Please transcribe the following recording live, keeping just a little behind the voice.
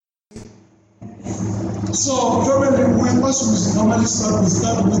So, family, as we normally start, we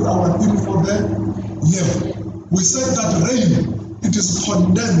start with our theme for the year. We said that rain, it is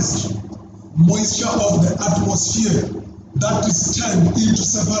condensed moisture of the atmosphere that is turned into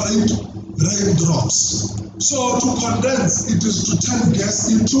separate raindrops. So, to condense, it is to turn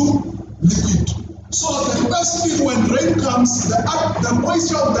gas into liquid. So, the first thing when rain comes, the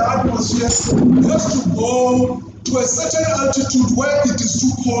moisture of the atmosphere has to go to a certain altitude where it is too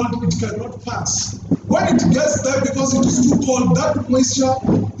cold, it cannot pass. When it gets there, because it is too cold, that moisture,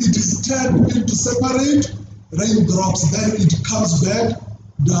 it is turned into separate raindrops, then it comes back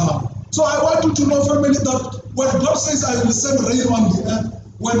down. So I want you to know, family, that when God says, I will send rain on the earth,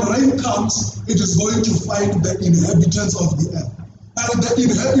 when rain comes, it is going to find the inhabitants of the earth. And the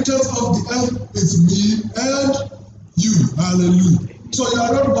inhabitants of the earth is me and you. Hallelujah. So you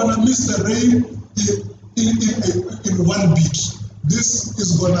are not going to miss the rain in one beat. This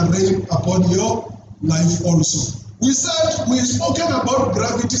is going to rain upon your life also. We've spoken about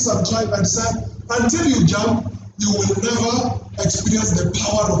gravity sometime and said, until you jump, you will never experience the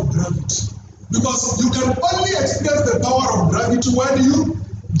power of gravity. Because you can only experience the power of gravity when you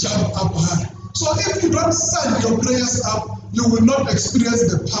jump up high. So if you don't send your prayers up, you will not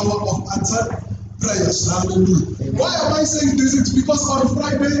experience the power of answered prayers. Hallelujah. Why am I saying this? It's because on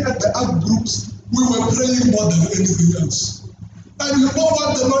Friday at the art groups, we were praying more than anything else. And you know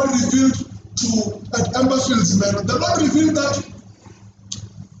what the Lord revealed at Amberfield's man? The Lord revealed that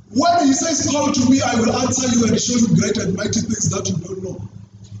when He says, call to me, I will answer you and show you great and mighty things that you don't know.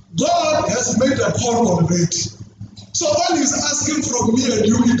 God has made a call already. So all He's asking from me and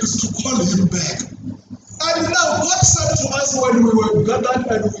you, it is to call Him back. And now God said to us when we were gathered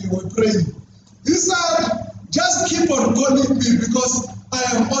and we were praying, He said, just keep on calling me because I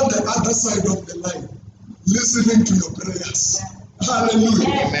am on the other side of the line, listening to your prayers. Hallelujah.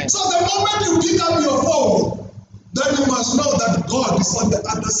 Amen. So the moment you pick up your phone, then you must know that God is on the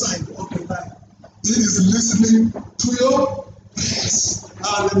other side of the line. He is listening to your prayers.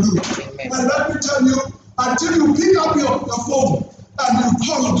 Hallelujah. Amen. And let me tell you, until you pick up your phone and you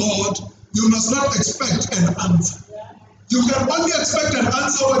call God, you must not expect an answer. You can only expect an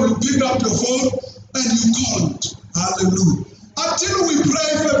answer when you pick up your phone and you called. Hallelujah. Until we pray,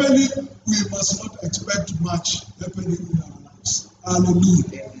 family, we must not expect much happening in our lives.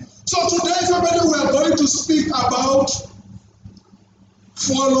 Hallelujah. So today, family, we are going to speak about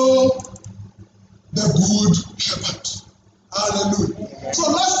follow the good shepherd. Hallelujah.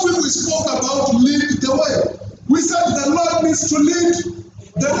 So last week we spoke about lead the way. We said the Lord needs to lead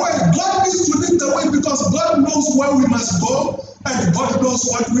the way. God needs to lead the way because God knows where we must go and God knows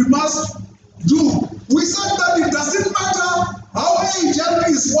what we must do. We said that it doesn't matter how angel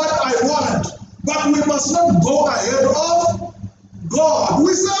is what I want, but we must not go ahead of God.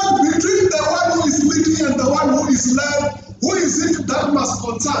 We said between the one who is leading and the one who is led, who is it that must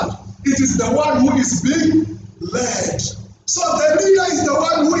consult? It is the one who is being led. So the leader is the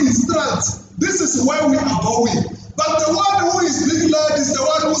one who instructs. This is where we are going. But the one who is being led is the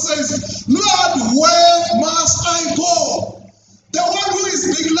one who says, Lord, where must I go? The one who is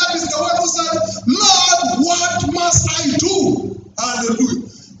being led is the one who said, Lord, what must I do? Hallelujah.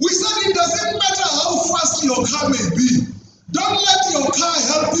 We said it doesn't matter how fast your car may be. Don't let your car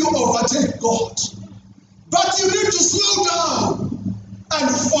help you overtake God. But you need to slow down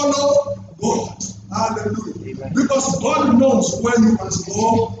and follow God. Hallelujah. Amen. Because God knows where you must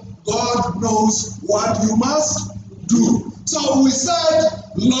go. God knows what you must do. So we said,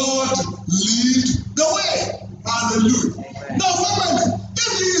 Lord, lead the way. Hallelujah. Amen. Now, family,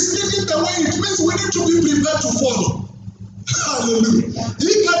 if He is leading the way, it means we need to be prepared to follow. Hallelujah.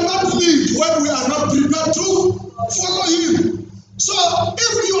 He cannot lead when we are not prepared to follow Him. So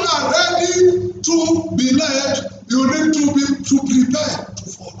if you are ready to be led, you need to prepare to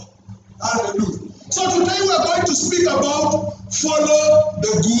follow. Hallelujah. So today we are going to speak about follow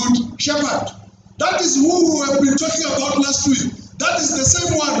the good shepherd. That is who we have been talking about last week. That is the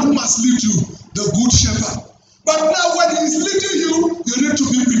same one who must lead you, the good shepherd. But now when He is leading you, you need to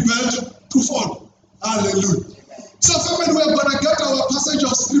be prepared to follow. Hallelujah. So family, we are going to get our passage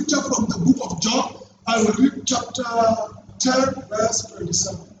of scripture from the book of John. I will read chapter 10, verse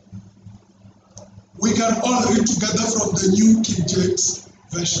 27. We can all read together from the New King James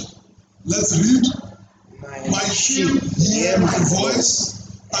Version. Let's read. My sheep hear my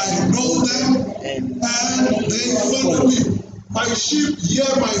voice. I know them and they follow me. My sheep hear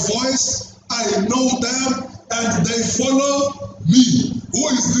my voice. I know them and they follow me. Who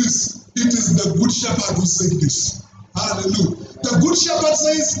is this? It is the good shepherd who said this. Hallelujah. The good shepherd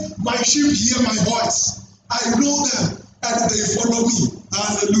says, my sheep hear my voice. I know them and they follow me.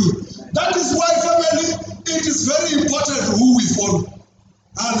 Hallelujah. That is why, family, it is very important who we follow.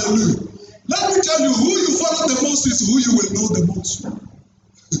 Hallelujah. Let me tell you, who you follow the most is who you will know the most.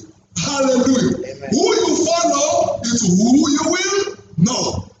 Hallelujah. Amen. Who you follow is who you will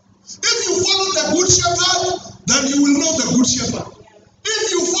know. If you follow the good shepherd, then you will know the good shepherd.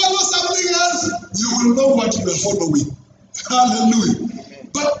 If you follow something else, you will know what you are following. Hallelujah. Amen.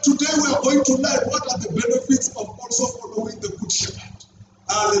 But today we are going to learn what are the benefits of also following the good shepherd.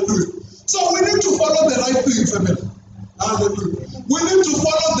 Hallelujah. So we need to follow the right thing, family. Hallelujah. We need to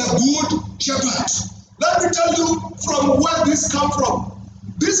follow the good shepherd. Let me tell you from where this comes from.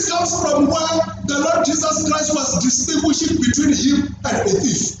 This comes from where the Lord Jesus Christ was distinguishing between him and a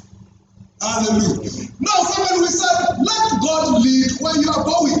thief. Hallelujah. Now, family, we said, let God lead where you are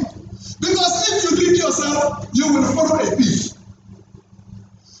going. Because if you lead yourself, you will follow a thief.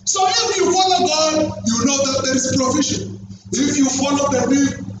 So if you follow God, you know that there is provision. If you follow the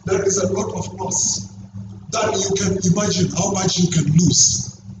thief, there is a lot of loss that you can imagine how much you can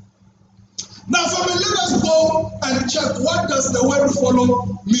lose. Now, family, let us go and check what does the word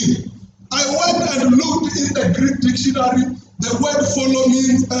follow mean. I went and looked in the Greek dictionary. The word follow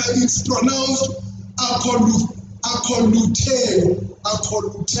means it's pronounced akoluteo.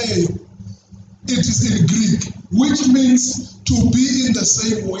 It is in Greek, which means to be in the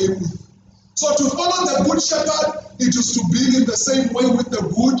same way with. So to follow the good shepherd, it is to be in the same way with the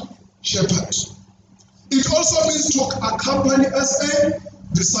good shepherd. It also means to accompany as a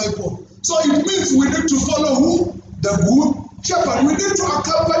disciple. So it means we need to follow who? The good shepherd. We need to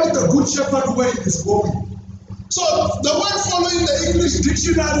accompany the good shepherd where he is going. So the word follow in the English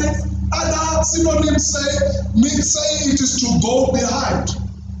dictionary, other synonyms say it is to go behind.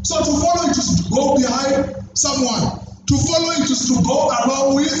 So to follow it is to go behind someone. To follow it is to go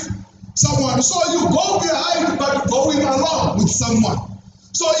along with someone. So you go behind but going along with someone.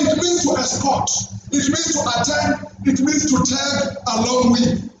 So it means to escort. It means to attend. It means to tag along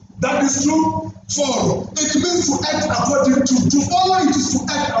with. That is to follow. It means to act according to. To follow it is to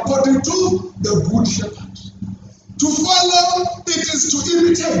act according to the good shepherd. To follow it is to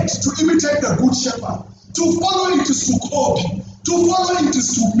imitate the good shepherd. To follow it is to copy. To follow it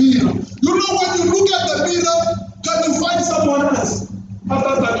is to mirror. You know, when you look at the mirror, can you find someone else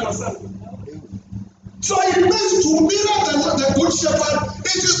other than yourself? So it means to mirror the good shepherd.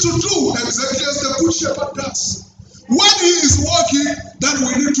 It is to do exactly as the good shepherd does. When he is walking, then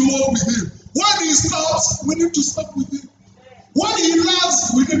we need to walk with him. When he stops, we need to stop with him. When he laughs,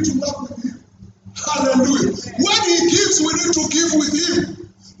 we need to laugh with him. Hallelujah. When he gives, we need to give with him.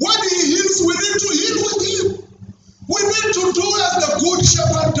 When he heals, we need to heal with him. We need to do as the good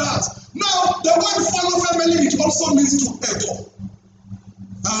shepherd does. Now, the word follow, family, it also means to echo.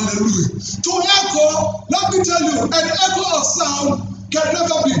 Hallelujah. To echo, let me tell you, an echo of sound can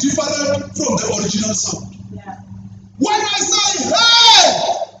never be different from the original sound. Yeah. When I say, hey,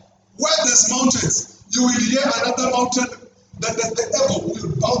 where there's mountains, you will hear another mountain, then the echo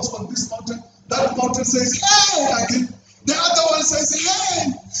will bounce on this mountain. That mountain says, hey, again. The other one says,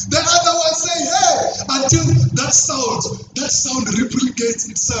 hey. The other one says, hey. Until that sound replicates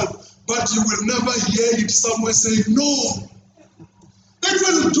itself. But you will never hear it somewhere saying, no. It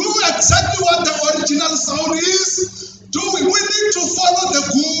will do exactly what the original sound is doing. We need to follow the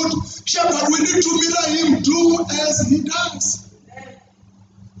good shepherd. We need to mirror him, do as he does.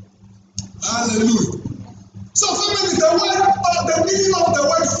 Hallelujah. So family, the meaning of the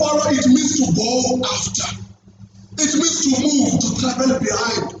word follow, it means to go after. It means to move, to travel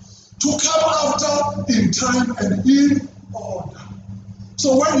behind, to come after in time and in order.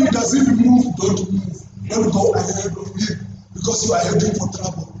 So when he doesn't move, don't move. Don't go ahead of him because you are heading for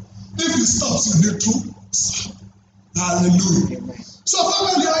trouble. If he stops, you need to stop. Hallelujah. So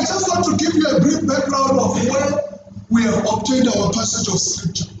family, I just want to give you a brief background of where we have obtained our passage of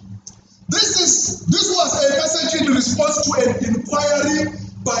scripture. This was a message in response to an inquiry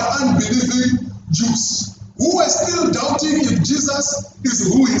by unbelieving Jews who were still doubting if Jesus is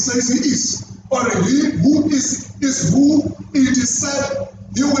who he says he is, or he who is who it is said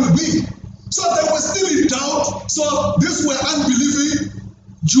he will be. So they were still in doubt. So these were unbelieving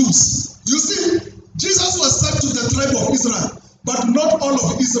Jews. You see, Jesus was sent to the tribe of Israel, but not all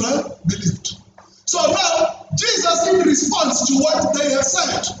of Israel believed. So now, Jesus, in response to what they have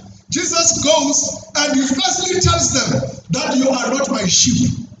said, Jesus goes and he firstly tells them that you are not my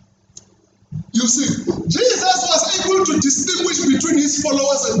sheep. You see, Jesus was able to distinguish between his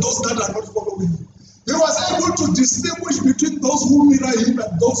followers and those that are not following him. He was able to distinguish between those who mirror him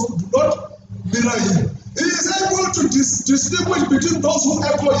and those who do not mirror him. He is able to distinguish between those who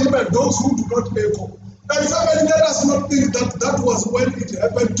echo him and those who do not echo. And family, let us not think that that was when it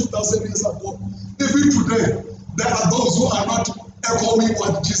happened 2,000 years ago. Even today, there are those who are not echoing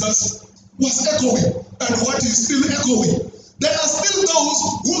what Jesus was echoing and what is still echoing. There are still those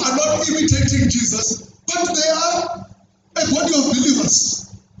who are not imitating Jesus, but they are a body of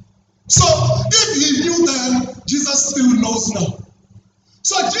believers. So if he knew then, Jesus still knows now.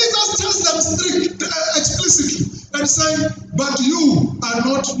 So Jesus tells them explicitly and saying, but you are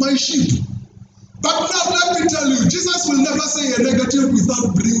not my sheep. But now let me tell you, Jesus will never say a negative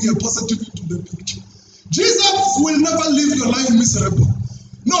without bringing a positive into the picture. Jesus will never leave your life miserable.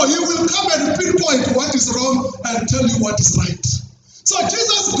 No, he will come and pinpoint what is wrong and tell you what is right. So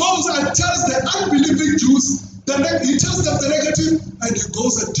Jesus goes and tells the unbelieving Jews, he tells them the negative and he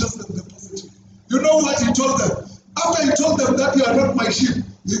goes and tells them the positive. You know what he told them? After he told them that you are not my sheep,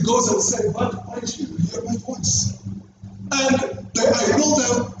 he goes and says, but my sheep hear my voice. And I know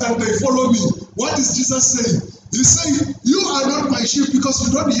them and they follow me. What is Jesus saying? He's saying, you are not my sheep because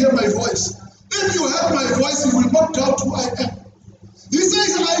you don't hear my voice. If you heard my voice, you will not doubt who I am. He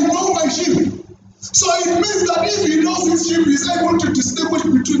says, I know my sheep. So it means that if he knows his sheep, he's able to distinguish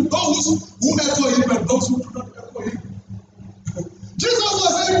between those who echo him and those who do not echo him. Jesus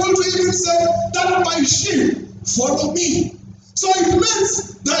was able to even say that my sheep follow me. So it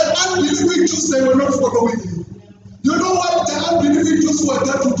means the unbelieving Jews, they were not following him. You know what the unbelieving Jews were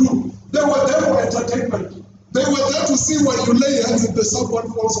there to do? They were there for entertainment. They were there to see when you lay hands and someone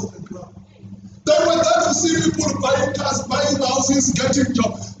falls on the ground. They were there to see people buying cars, buying houses, getting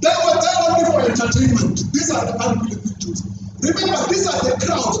jobs. They were there only for entertainment. These are the unbelieving Jews. Remember, these are the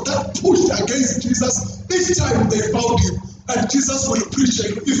crowds that pushed against Jesus each time they found him. And Jesus will preach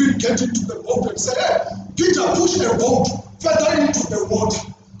and even get into the boat and say, hey, Peter, push a boat further into the water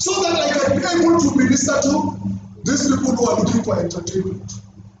so that I can be able to minister to these people who are looking for entertainment.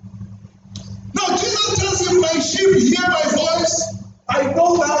 Now Jesus tells him, my sheep hear my voice, I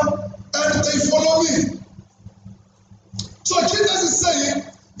know them, and they follow me. So Jesus is saying,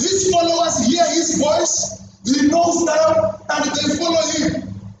 his followers hear his voice, he knows them, and they follow him.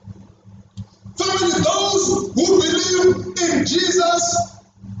 Family, those who believe in Jesus,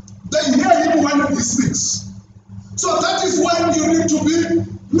 they hear him when he speaks. So that is when you need to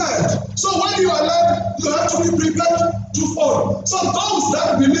be led. So when you are led, you have to be prepared to follow. So those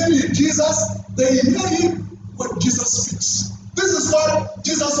that believe in Jesus, they hear him when Jesus speaks. This is what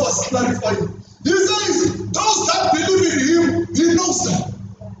Jesus was clarifying. He says, those that believe in him, he knows them.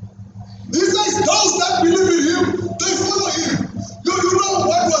 He says, those that believe in him, they follow him. You know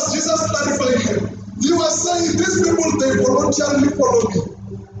what was Jesus clarifying here? He was saying, these people, they voluntarily follow me.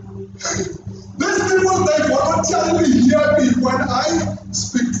 These people, they voluntarily hear me when I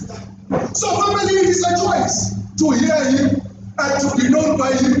speak to them. So family, it is a choice to hear him and to be known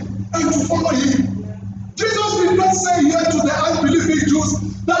by him and to follow him. Jesus did not say here to the unbelieving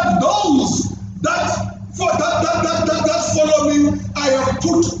Jews that those that follow me, I have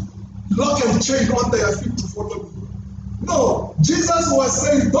put lock and chain on their feet to follow me. No, Jesus was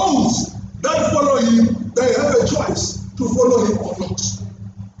saying those that follow him, they have a choice to follow him or not.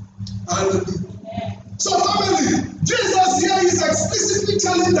 Hallelujah. So family, Jesus here is explicitly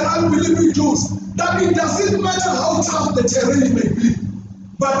telling the unbelieving Jews that it doesn't matter how tough the terrain may be,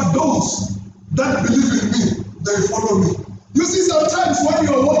 but those that believe in me, they follow me. You see, sometimes when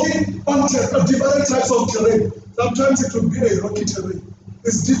you're walking on different types of terrain, sometimes it will be a rocky terrain.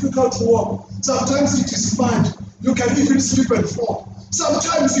 It's difficult to walk. Sometimes it is mud. You can even slip and fall.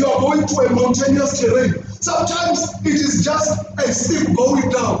 Sometimes you are going to a mountainous terrain. Sometimes it is just a steep going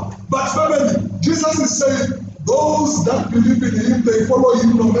down. But family, Jesus is saying, those that believe in him, they follow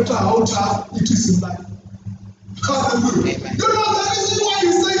him no matter how tough it is in life. Hallelujah. You know the reason why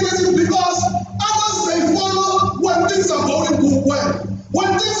he's saying this is because others, they follow when things are going well.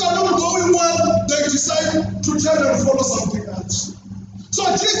 When things are not going well, they decide to turn and follow something else. So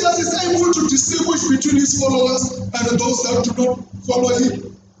Jesus is able to distinguish between his followers and those that do not follow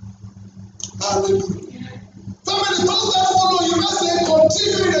him. Hallelujah. Family, those that follow him, as they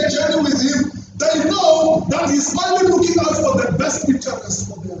continue the journey with him, they know that he's only looking out for the best interest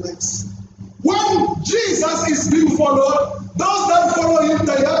for their lives. When Jesus is being followed, those that follow him,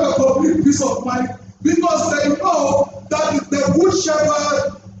 they have a complete peace of mind because they know that the good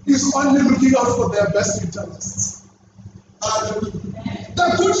shepherd is only looking out for their best interests. Hallelujah.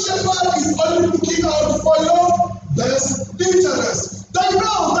 The good shepherd is only looking out for your best interest. They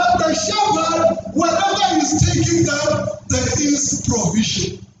know that the shepherd, wherever he's taking them, there is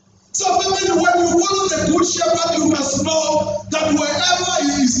provision. So family, when you follow the good shepherd, you must know that wherever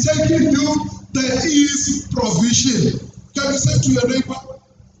he is taking you, there is provision. Can you say to your neighbor,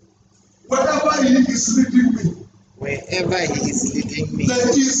 Wherever He is leading me, wherever He is leading me, there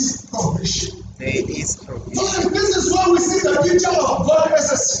is provision. there is provision. So this is why we see the picture of God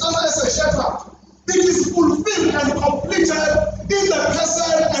as a shepherd. It is fulfilled and completed in the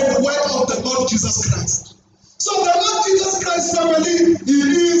person and word of the Lord Jesus Christ. So the Lord Jesus Christ family, He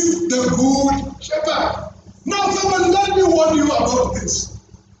is the good shepherd. Now family, let me warn you about this.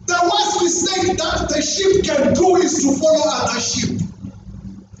 The worst mistake that the sheep can do is to follow other sheep.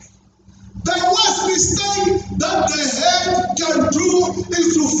 The worst mistake that the head can do is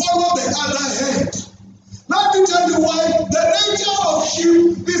to follow the other head. Let me tell you why. The nature of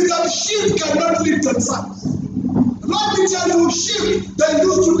sheep is that sheep cannot lead themselves. Let me tell you, sheep, they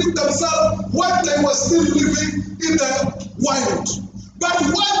used to lead themselves when they were still living in the wild. But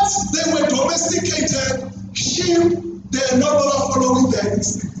once they were domesticated, sheep, they are no longer following their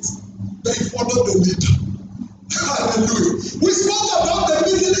instincts. They follow the leader. Hallelujah. We spoke about the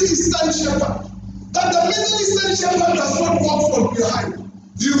Middle Eastern shepherd. That the Middle Eastern shepherd does not walk from behind.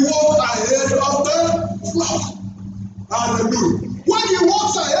 He walks ahead of the flock. Hallelujah. When he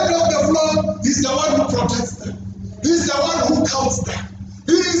walks ahead of the flock, he's the one who protects them. He's the one who counts them.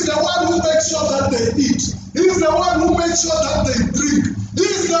 He is the one who makes sure that they eat. He is the one who makes sure that they drink. He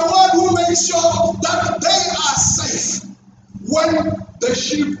is the one who makes sure that they are safe. When the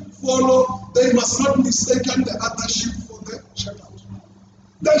sheep follow, they must not mistake the other sheep for the shepherd.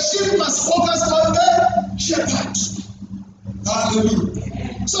 The sheep must focus on the shepherd.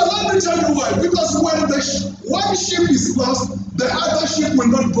 Hallelujah. So let me tell you why. Because when one sheep is lost, the other sheep will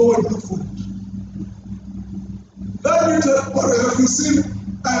not go and look for it. Let me tell you, if you see,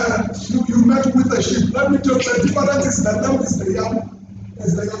 you met with a sheep. Let me tell you, the difference is the lamb is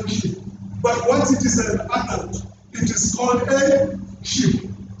the young sheep. But once it is an adult, it is called a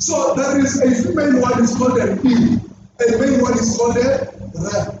sheep. So there is a female one is called an ewe. A male one is called a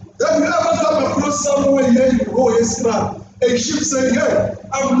ram. Have you ever come across somewhere here in Israel, a sheep saying, "Hey,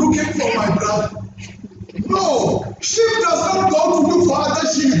 I'm looking for my brother"? No, sheep does not go to look for other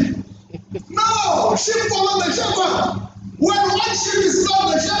sheep. No, sheep follow the shepherd. When one sheep is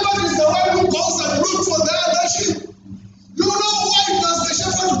lost, the shepherd is the one who goes and looks for the other sheep. You know why does the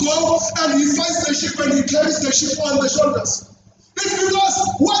shepherd go and he finds the sheep and he carries the sheep on the shoulders? It's because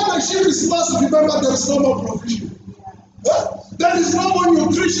when the sheep is lost, remember there is no more provision. There is no more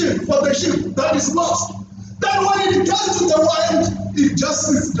nutrition for the sheep that is lost. Then when it gets to the wild, it just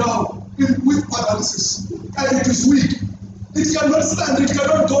sits down with paralysis and it is weak. It cannot stand, it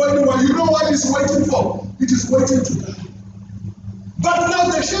cannot go anywhere. You know what it's waiting for? It is waiting to die. But now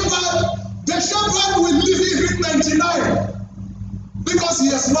the shepherd will leave even 99 because he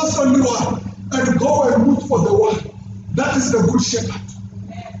has lost only one and go and look for the one. That is the good shepherd.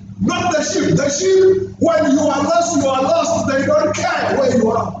 Not the sheep. The sheep, when you are lost, they don't care where you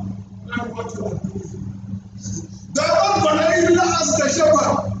are and what you are doing. They are not going to even ask the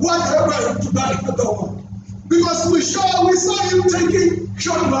shepherd what happened to that other one. Because we saw him taking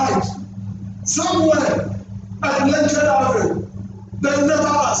short ride somewhere at Lantern Avenue. They never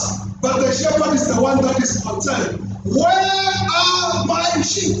ask, but the shepherd is the one that is concerned. Where are my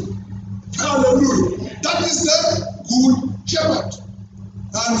sheep? Hallelujah. That is the good shepherd.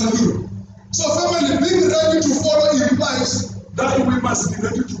 Hallelujah. So family, being ready to follow implies that we must be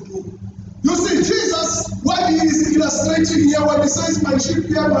ready to do. You see, Jesus, what he is illustrating here, when he says, "My sheep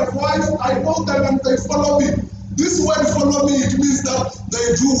hear my voice, I know them and they follow me." This word "follow me," it means that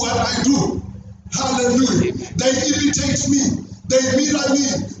they do what I do. Hallelujah. They imitate me. They mirror me.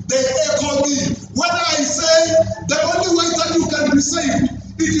 They echo me. When I say the only way that you can be saved,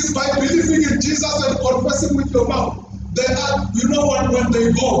 it is by believing in Jesus and confessing with your mouth. They are, you know what, when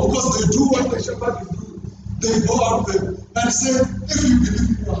they go, because they do what the shepherd is doing, they go out there and say, if you believe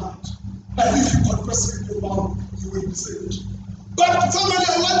in your heart, and if you confess with your mouth, you will be saved. But family,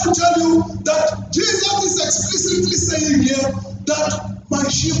 I want to tell you that Jesus is explicitly saying here that my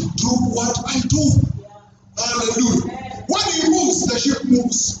sheep do what I do. Hallelujah. When he moves, the sheep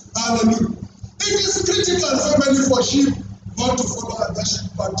moves. Hallelujah. It is critical, family, for sheep not to follow other sheep,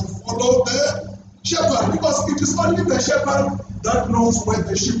 but to follow the shepherd, because it is only the shepherd that knows where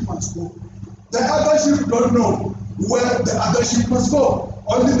the sheep must go. The other sheep don't know where the other sheep must go.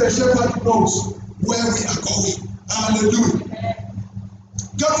 Only the shepherd knows where we are going. Hallelujah.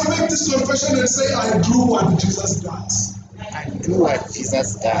 Can we make this confession and say, "I do what Jesus does"? I do what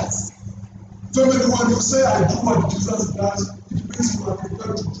Jesus does. Family, when you say, "I do what Jesus does," it means you are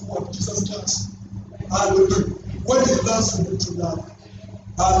prepared to do what Jesus does. Hallelujah. When he loves, we need to love.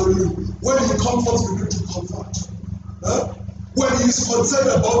 Hallelujah. When he comforts, we need to comfort. When he is concerned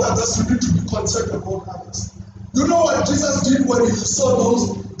about others, we need to be concerned about others. You know what Jesus did when he saw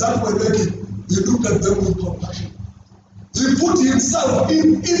those that were naked? He looked at them with compassion. He put himself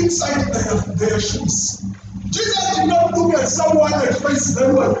inside their shoes. Jesus did not look at someone and face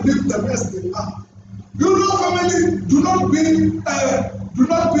them and leave them as they are. You know, family, do not be,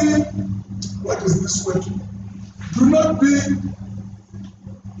 what is this word? Do not be,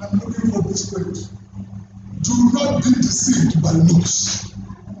 I'm looking for this word. Do not be deceived by looks.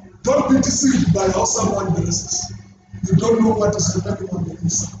 Don't be deceived by how someone dresses. You don't know what is happening on the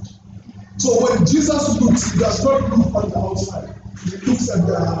inside. So when Jesus looks, he does not look on the outside. He looks at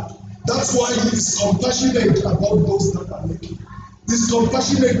the heart. That's why he is compassionate about those that are naked. He's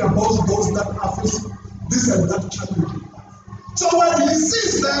compassionate about those that are facing this and that challenge. So when he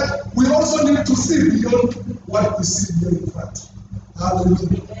sees that, we also need to see beyond what we see here in front.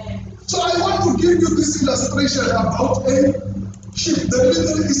 Hallelujah. So I want to give you this illustration about a sheep, the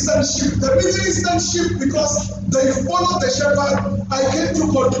Middle Eastern sheep. The Middle Eastern sheep, because they follow the shepherd, I came to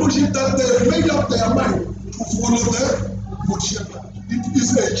conclusion that they made up their mind to follow the good shepherd. It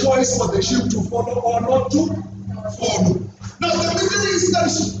is a choice for the sheep to follow or not to follow. Now the Middle Eastern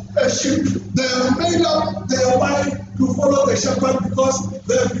sheep, they have made up their mind to follow the shepherd because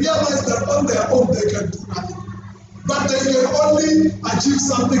they realize that on their own they can do nothing. But they can only achieve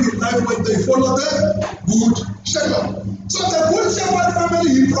something in life when they follow the good shepherd. So the good shepherd family,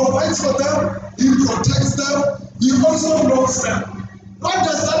 he provides for them, he protects them, he also knows them. What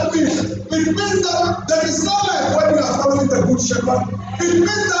does that mean? It means that there is no life when you are following the good shepherd. It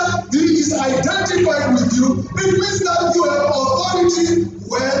means that he is identified with you. It means that you have authority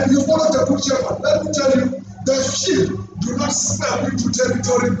when you follow the good shepherd. Let me tell you, the sheep do not step into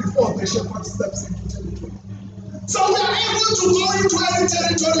territory before the shepherd steps into territory. So we are able to go into any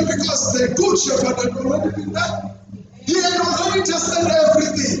territory because the good shepherd had already been there. He had already tested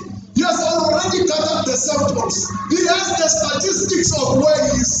everything. He has already gathered the samples. He has the statistics of where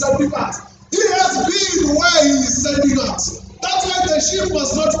he is sending us. He has been where he is sending us. That's why the sheep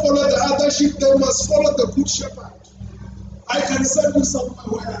must not follow the other sheep. They must follow the good shepherd. I can send you somewhere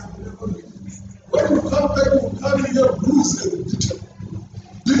where I have never been. When you come back, you come here bruised and beaten.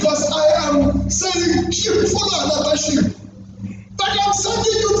 Because I am saying, sheep, follow another sheep. But I'm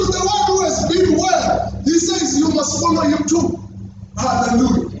sending you to the one who has been where he says you must follow him too.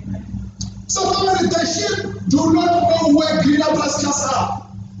 Hallelujah. So family, the sheep do not know where greener pastures are.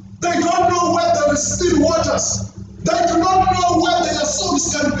 They don't know where there is still waters. They do not know where their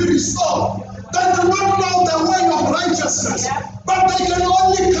souls can be restored. They do not know the way of righteousness. But they can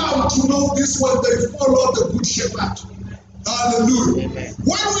only come to know this when they follow the good shepherd. Hallelujah.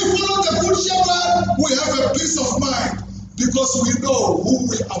 When we follow the good shepherd, we have a peace of mind because we know who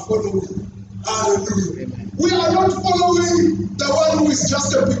we are following. Hallelujah. We are not following the one who is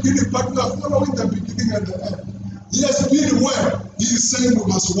just a beginning, but we are following the beginning and the end. He has been where he is saying we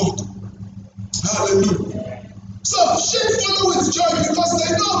must walk. Hallelujah. So sheep follow with joy because they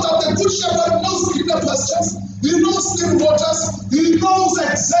know that the good shepherd knows greener pastures. He knows still waters. He knows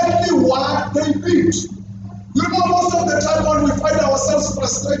exactly what they need. You know, most of the time when we find ourselves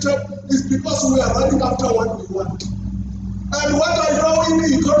frustrated is because we are running after what we want. And what I know in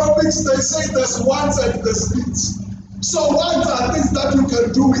economics, they say there's wants and there's needs. So wants are things that you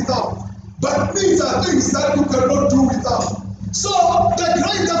can do without. But needs are things that you cannot do without. So the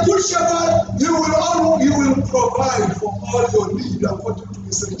good shepherd, he will provide for all your needs according to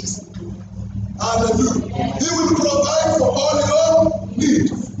his riches and glory. Hallelujah. He will provide for all your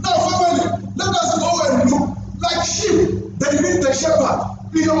needs. Now family, let us go and look. Like sheep, they need the shepherd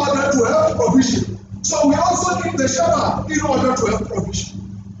in order to have provision. So we also need the shepherd in order to have provision.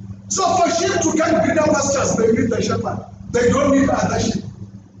 So for sheep to get greener pastures, they need the shepherd. They don't need other sheep.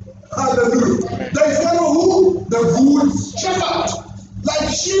 Hallelujah. They follow who? The good shepherd. Like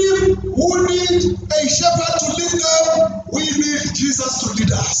sheep who need a shepherd to lead them, we need Jesus to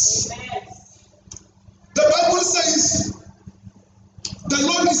lead us. The Bible says, the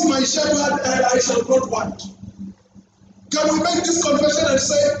Lord is my shepherd and I shall not want. Can we make this confession and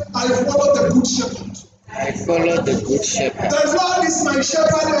say, I follow the good shepherd? I follow the good shepherd. The Lord is my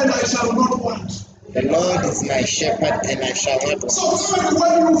shepherd and I shall not want. The Lord is my shepherd and I shall not want. So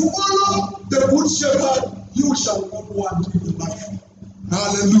when you follow the good shepherd, you shall not want in life.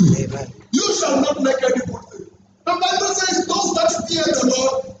 Hallelujah. Amen. You shall not lack any good thing. The Bible says, those that fear the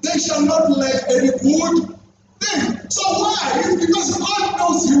Lord, they shall not lack any good thing. So why? It's because God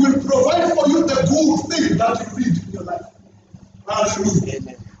knows He will provide for you the good thing that you need in your life. Hallelujah.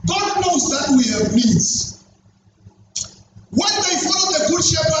 Amen. God knows that we have needs. When they follow the good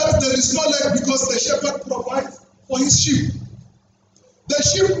shepherd, there is no lack because the shepherd provides for his sheep. The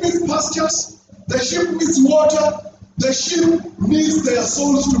sheep need pastures, The sheep needs water. The sheep needs their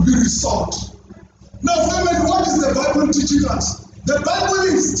souls to be restored. Now, family, what is the Bible teaching us? The Bible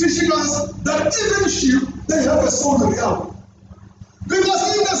is teaching us that even sheep, they have a soul realm.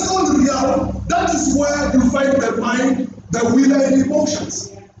 Because in the soul realm, that is where you find the mind, the will, and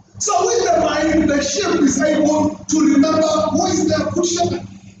emotions. So with the mind, the sheep is able to remember who is their good shepherd.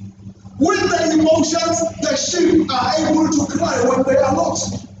 With the emotions, the sheep are able to cry when they are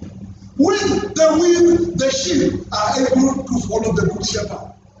lost. With the will, the sheep are able to follow the good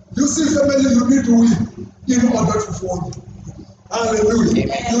shepherd. You see, family, you need to will in order to follow. Hallelujah.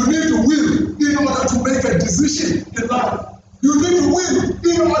 You need to will in order to make a decision in life. You need to will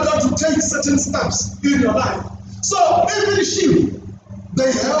in order to take certain steps in your life. So even sheep,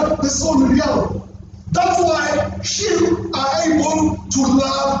 they have the soul realm. That's why sheep are able to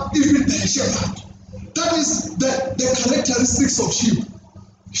love even their shepherd. That is the characteristics of sheep.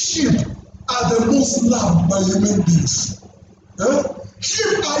 Sheep are the most loved by human beings.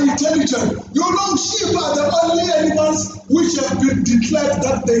 Sheep are intelligent. You know, sheep are the only animals which have been declared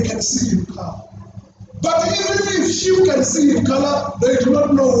that they can see in color. But even if sheep can see in color, they do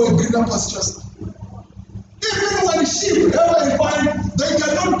not know where greener pastures are. Even when sheep have a vine, they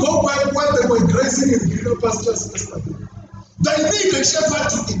cannot go back where they were grazing in greener pastures yesterday. They need a shepherd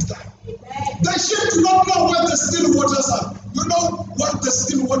to lead them. The sheep do not know where the still waters are. You know what the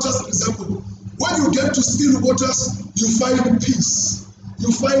still waters resemble? When you get to still waters, you find peace.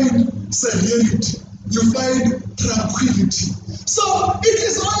 You find serenity. You find tranquility. So it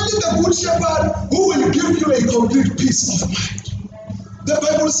is only the good shepherd who will give you a complete peace of mind. The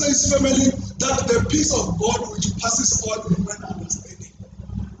Bible says, family, that the peace of God which passes all human understanding.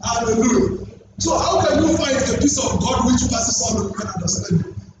 Hallelujah. So how can you find the peace of God which passes all human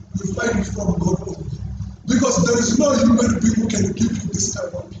understanding? You find it from God only. Because there is no human being who can give you this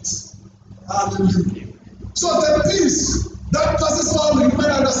type of peace. Hallelujah. So the peace that passes all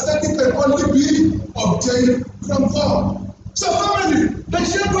human understanding can only be obtained from God. So family, the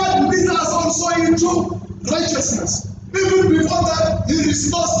shepherd leads us also into righteousness. Even before that, he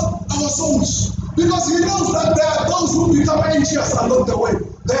restores our souls. Because he knows that there are those who become anxious along the way.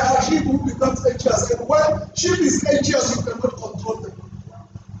 There are sheep who become anxious. And when sheep is anxious, you cannot control them.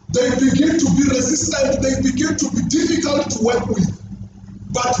 They begin to be resistant. They begin to be difficult to work with.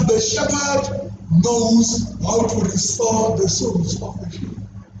 But the shepherd knows how to restore the souls of the sheep.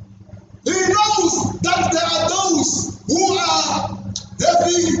 He knows that there are those who are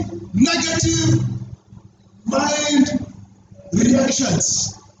having negative mind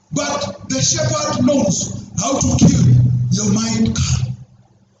reactions, but the shepherd knows how to kill your mind calm.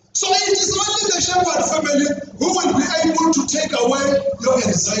 So it is only the shepherd family who will be able to take away your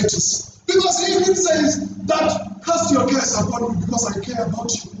anxieties, because he even says that cast your cares upon me because I care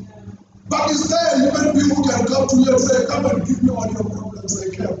about you. But is there a human being who can come to you and say, come and give me all your problems,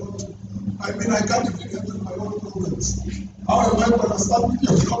 I care about you? I mean, I can't even handle my own problems. How am I going to start with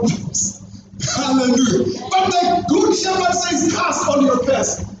your problems? Hallelujah. But the good shepherd says, cast all your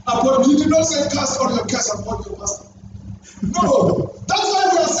cares upon me. He did not say, cast all your cares upon your pastor. No. That's why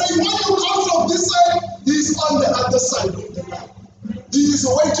we are saying, when you come from this side, he is on the other side of the line. He is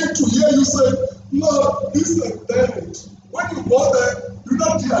waiting to hear you say, Lord, this and that. When you go there, do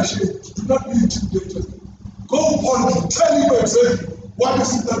not be ashamed. Do not be intimidated. Go on, tell him exactly what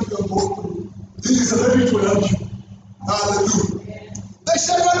is it that you are going through. He is ready to help you. Hallelujah. The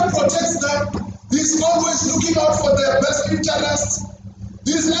shepherd protects them. He's always looking out for their best interests.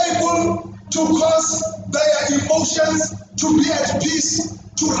 He's able to cause their emotions to be at peace,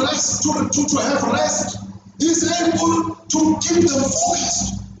 to rest, to have rest. He's able to keep them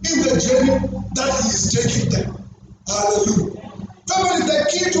focused in the journey that he is taking them. Hallelujah. Family, the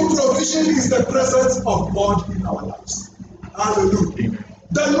key to provision is the presence of God in our lives. Hallelujah.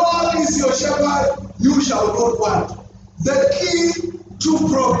 The Lord is your shepherd, you shall not want. The key to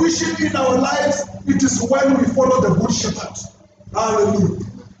provision in our lives, it is when we follow the good shepherd. Hallelujah.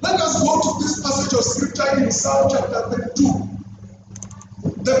 Let us go to this passage of scripture in Psalm chapter 32.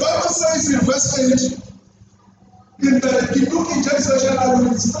 The Bible says in verse 8, in the King James Version, I will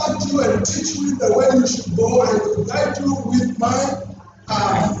instruct you and teach you the way you should go and will guide you with my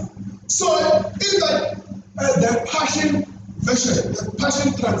eye. So in the Passion Version, the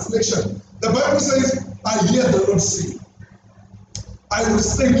Passion Translation, the Bible says, I hear the Lord say, I will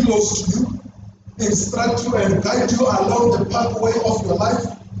stay close to you, instruct you and guide you along the pathway of your life.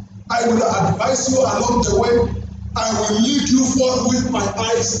 I will advise you along the way. I will lead you forth with my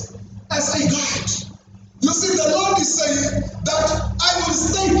eyes as a guide. You see, the Lord is saying that I will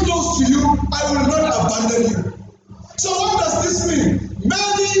stay close to you, I will not abandon you. So what does this mean?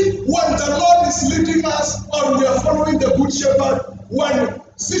 Maybe when the Lord is following the Good Shepherd, when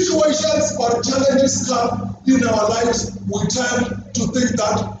situations or challenges come in our lives, we tend to think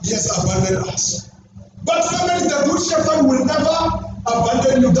that he has abandoned us. But family, the Good Shepherd will never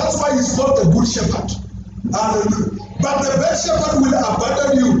abandon you. That's why he's called the Good Shepherd. Hallelujah. But the bad shepherd will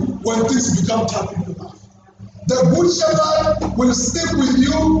abandon you when things become tough in your life. The Good Shepherd will stick with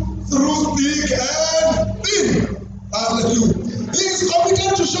you through thick and thin. Hallelujah. He is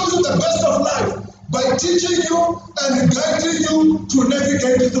committed to show you the best of life by teaching you and guiding you to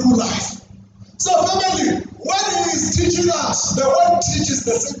navigate through life. So family, when he is teaching us, the word teach is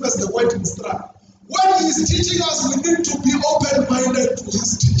the same as the word instruct. When he is teaching us, we need to be open-minded to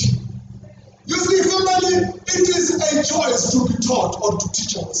his teaching. You see, family, it is a choice to be taught or to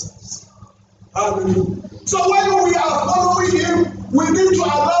teach ourselves. Hallelujah. So when we are following him, we need to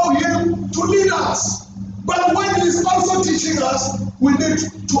allow him to lead us. But when he is also teaching us, we need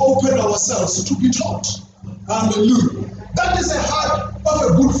to open ourselves to be taught. Hallelujah. That is the heart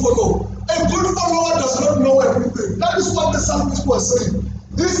of a good follower. A good follower does not know everything. That is what the psalmist was saying.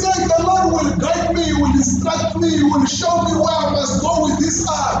 He said, the Lord will guide me, he will instruct me, he will show me where I must go with this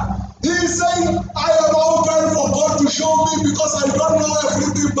heart. He is saying, I am open for God to show me because I don't know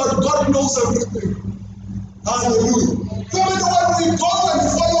everything, but God knows everything. Hallelujah. Family, when we go and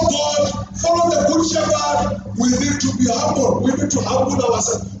follow God, follow the Good Shepherd, we need to be humble. We need to humble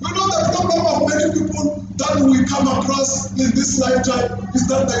ourselves. You know, the problem of many people that we come across in this lifetime is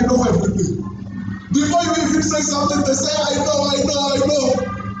that they know everything. Before you even say something, they say, I know.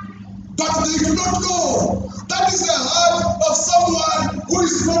 But they do not know. That is the heart of someone who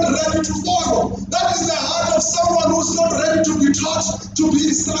is not ready to follow. That is the heart of someone who is not ready to be taught, to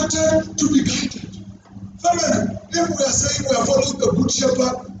be instructed, to be guided. Family, if we are saying we are following the Good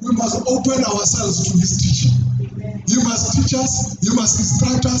Shepherd, we must open ourselves to his teaching. You must teach us, you must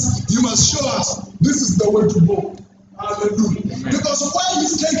instruct us, you must show us this is the way to go. Hallelujah. Because where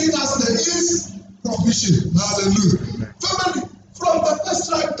he's taking us, there is provision. Hallelujah. Family, from the first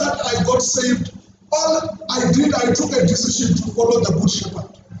time that I got saved, all I did, I took a decision to follow the Good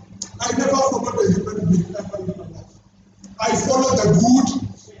Shepherd. I never followed a human being ever in my life. I followed the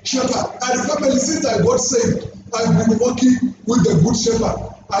Good Shepherd. And family, since I got saved, I've been working with the Good Shepherd.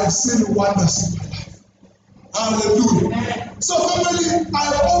 I've seen wonders in my life. Hallelujah. So family, I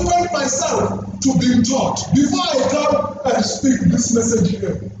opened myself to being taught. Before I come and speak this message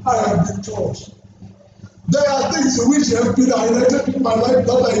here, I have been taught. There are things which have been highlighted in my life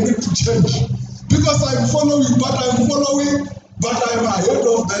that I need to change. Because I'm following, but I'm ahead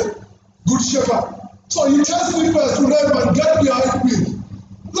of the Good Shepherd. So he tells me first to let man get behind me.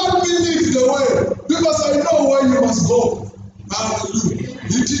 Let me lead the way, because I know where you must go. Hallelujah.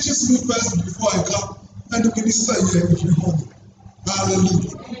 He teaches me first before I come, and the minister here every morning.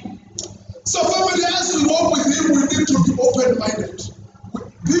 Hallelujah. So family, as we walk with him, we need to be open-minded.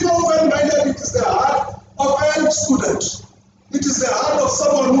 Being open-minded, it is the heart of a student. It is the heart of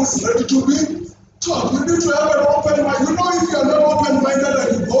someone who is ready to be taught. You need to have an open mind. You know, if you are not open-minded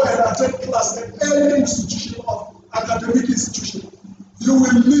and you go and attend class at any institution or academic institution, you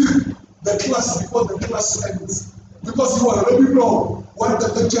will leave the class before the class ends, because you already know what the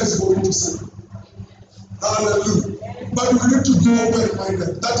lecture is going to say. Hallelujah. But we need to be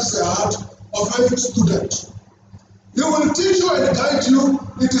open-minded. That is the heart of every student. He will teach you and guide you.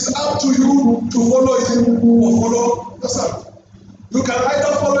 It is up to you to follow him or follow yourself. You can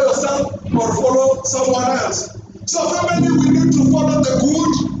either follow yourself or follow someone else. So family, we need to follow the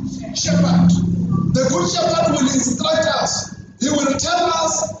Good Shepherd. The Good Shepherd will instruct us. He will tell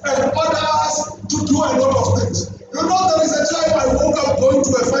us and order us to do a lot of things. You know, there is a time I woke up going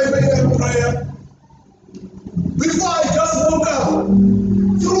to a 5 a.m. prayer. Before I just woke up,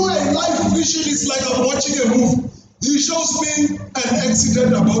 through a live vision, it's like I'm watching a movie. He shows me an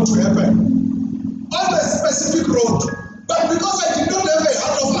accident about to happen on a specific road. But because I did not have a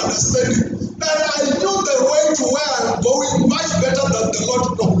heart of understanding, and I knew the way to where I'm going much better than the Lord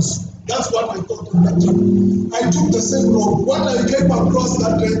knows. That's what I thought in that time. I took the same road. What I came across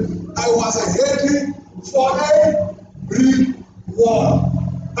that day, I was heading for a brick wall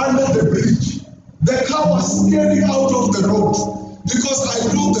under the bridge. The car was steering out of the road because I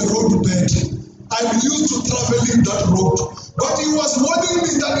know the road better. I'm used to traveling that road. But he was warning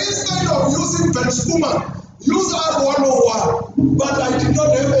me that instead of using Benspuma, use R101. But I did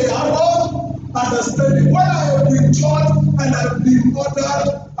not have a heart of understanding. When I have been taught and I've been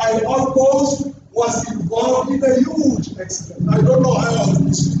ordered, I almost was involved in a huge accident. I don't know how I will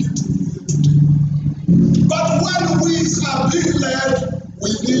be speaking to you here today. But when we are being led, we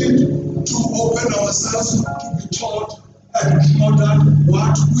need to open ourselves to be taught and be ordered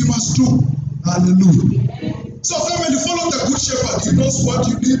what we must do. Hallelujah. So family, follow the good shepherd. He knows what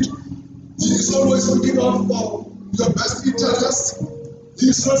you need. He is always looking out for your best interest. He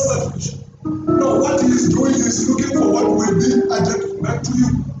is not selfish. No, what he is doing is looking for what will be added back to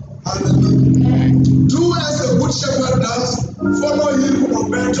you. Hallelujah. Do as the good shepherd does. Follow him no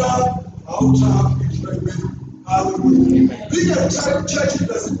matter how tough it may be. Hallelujah. Being a church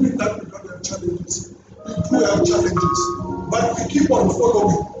doesn't mean that we don't have challenges. We do have challenges. But we keep on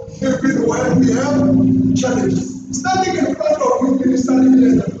following. Even when we have challenges. Standing in front of you, ministering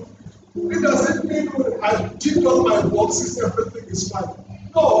here. It doesn't mean I ticked off my boxes, everything is fine.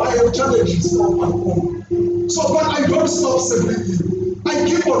 No, I have challenges of my own. So, but I don't stop serving Him. I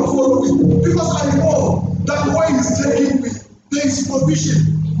keep on following because I know that where He's taking me, there is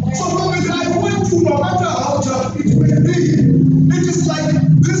provision. So, family, I want to, no matter how tough it may be, it is like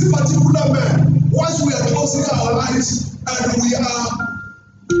this particular man. Once we are closing our eyes and we are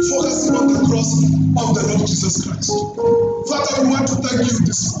focusing on the cross of the Lord Jesus Christ. Father, we want to thank you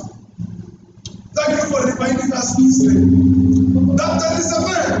this morning. Thank you for reminding us this day that there is a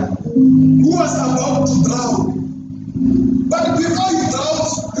man who was about to drown. But before he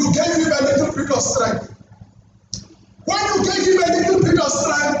drowned, you gave him a little bit of strength. When you gave him a little bit of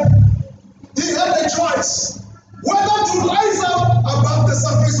strength, he had a choice whether to rise up above the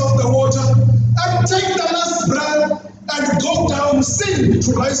surface of the water and take the last breath and go down, sink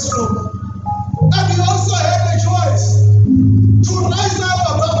to rise from. And he also had a choice to rise up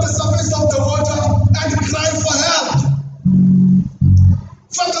above the surface of the water and cry for help.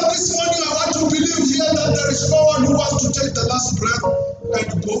 Father, this morning I want to believe here that there is no one who wants to take the last breath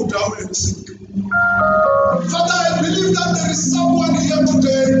and go down and sink. Father, I believe that there is someone here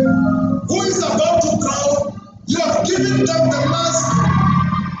today who is about to drown. You have given them the last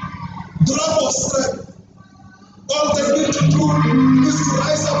drop of strength. All they need to do is to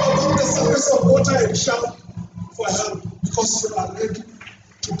rise up above the surface of water and shout for help because you are ready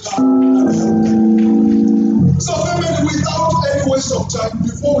to come and help them. So family, without any waste of time,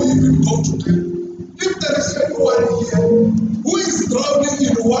 before we even go to them, if there is anyone here who is drowning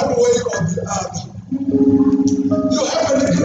in one way or the other,